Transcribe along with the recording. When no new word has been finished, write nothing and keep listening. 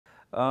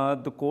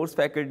The course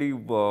faculty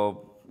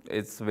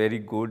is very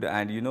good,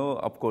 and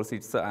of course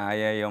it's a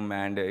IIM,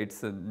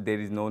 and there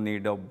is no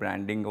need of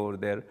branding over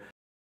there.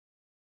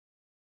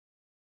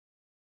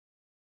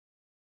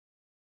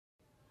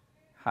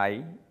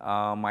 Hi,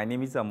 my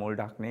name is Amol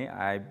Dhakne.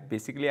 I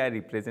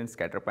represent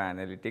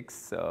ScatterPie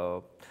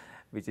Analytics,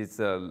 which is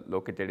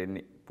located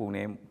in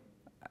Pune,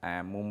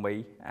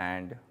 Mumbai,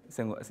 and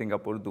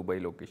Singapore,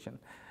 Dubai location.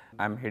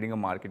 I'm heading a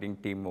marketing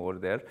team over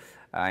there,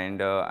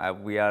 and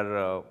we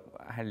are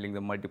handling the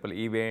multiple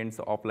events,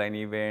 offline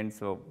events.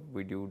 So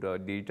we do the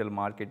digital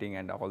marketing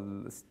and all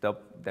the stuff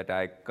that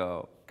I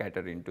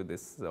cater into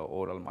this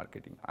overall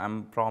marketing.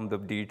 I'm from the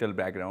digital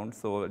background,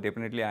 so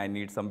definitely I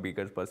need some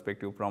bigger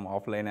perspective from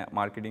offline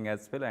marketing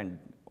as well and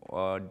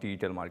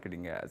digital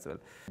marketing as well.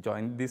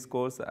 Join this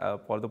course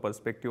for the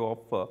perspective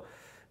of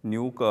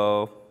new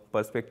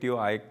perspective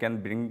I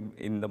can bring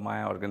in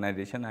my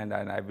organization, and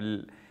I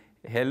will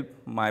help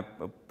my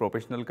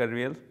professional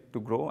career to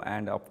grow,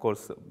 and of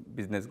course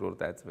business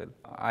growth as well.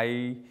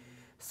 I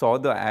saw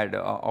the ad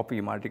of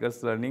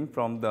Imarticus Learning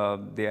from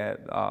on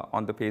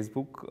the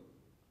Facebook,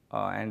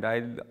 and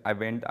I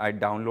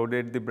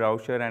downloaded the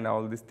brochure and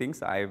all these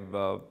things. I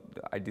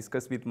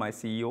discussed with my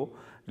CEO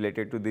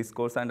related to this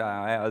course, and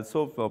I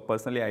also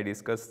personally I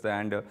discussed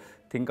and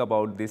think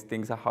about these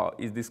things. How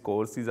is this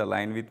course is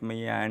aligned with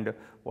me, and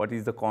what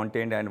is the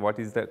content and what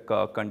is the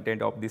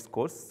content of this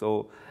course.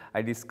 So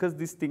I discussed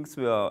these things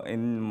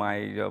in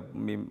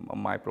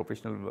my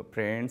professional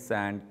friends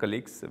and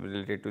colleagues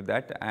related to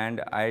that,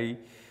 and I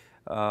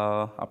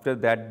after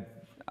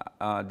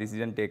that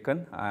decision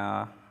taken,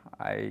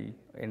 I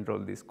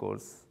enrolled this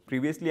course.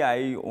 Previously,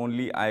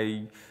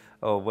 I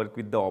work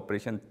with the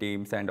operation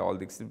teams and all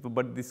this,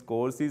 but this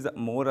course is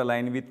more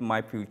aligned with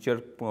my future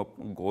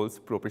goals,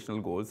 professional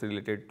goals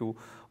related to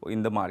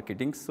in the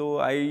marketing. So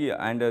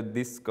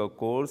this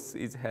course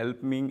is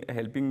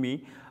helping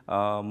me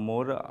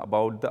more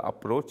about the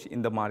approach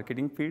in the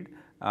marketing field,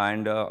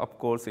 and of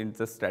course it's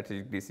the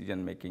strategic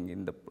decision making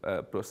in the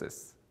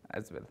process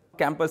as well.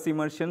 Campus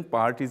immersion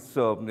part is,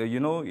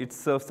 it's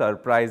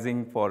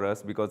surprising for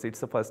us because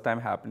it's the first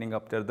time happening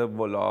after the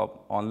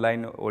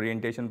online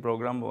orientation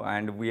program,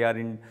 and we are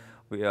in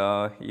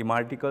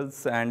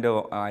Imarticus and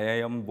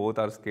IIM both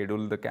are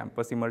scheduled the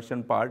campus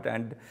immersion part,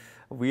 and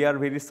we are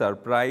very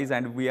surprised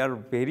and we are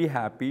very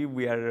happy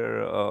we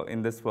are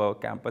in this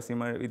campus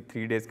with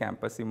 3 days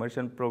campus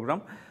immersion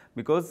program,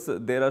 because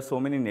there are so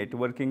many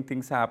networking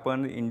things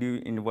happen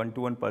in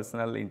one-to-one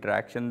personal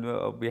interaction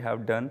we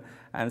have done,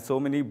 and so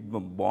many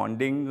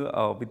bonding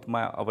with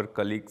our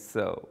colleagues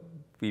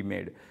we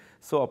made.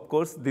 So of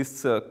course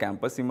this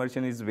campus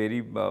immersion is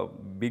very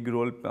big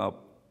role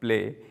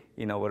play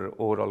in our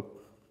overall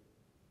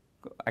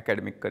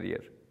academic career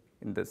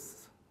in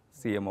this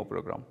CMO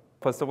program.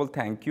 First of all,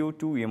 thank you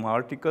to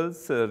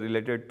Imarticus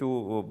related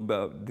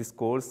to this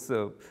course,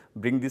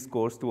 bring this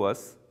course to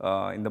us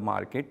in the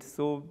market.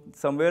 So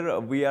somewhere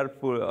we are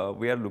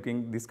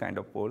looking this kind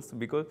of course,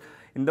 because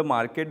in the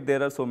market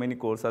there are so many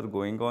courses are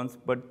going on,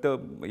 but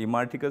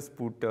Imarticus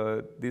put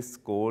this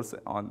course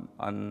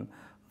on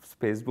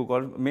Facebook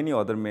or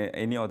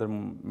any other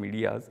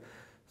medias.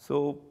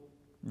 So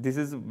this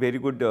is very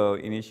good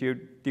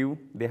initiative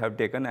they have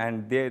taken,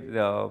 and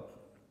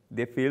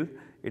they feel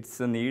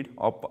it's a need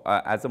of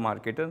as a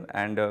marketer,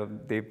 and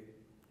they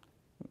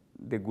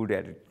good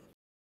at it.